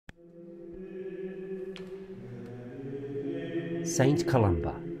Saint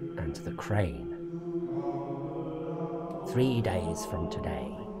Columba and the Crane. 3 days from today,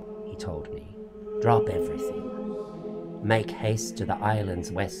 he told me, drop everything. Make haste to the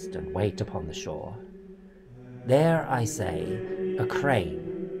islands west and wait upon the shore. There, I say, a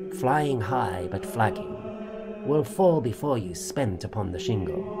crane, flying high but flagging, will fall before you spent upon the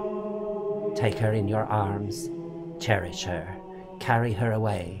shingle. Take her in your arms, cherish her, carry her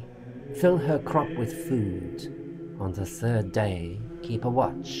away, fill her crop with food. On the 3rd day, keep a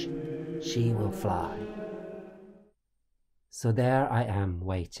watch, she will fly. So there I am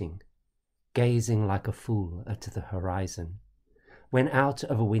waiting, gazing like a fool at the horizon, when out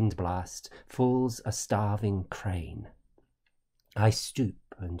of a wind blast falls a starving crane. I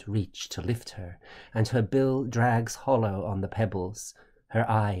stoop and reach to lift her, and her bill drags hollow on the pebbles. Her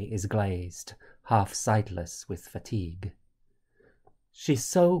eye is glazed, half-sightless with fatigue. She's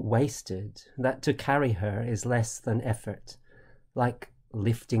so wasted that to carry her is less than effort, like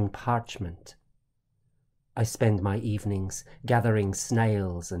lifting parchment. I spend my evenings gathering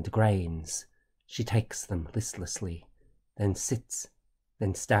snails and grains. She takes them listlessly, then sits,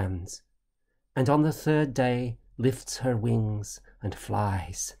 then stands, and on the 3rd day lifts her wings and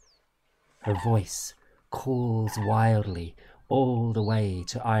flies. Her voice calls wildly all the way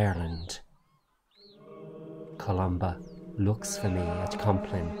to Ireland. Columba looks for me at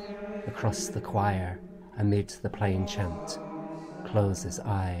Compline, across the choir, amid the plain chant, closes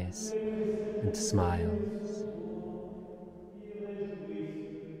eyes and smiles.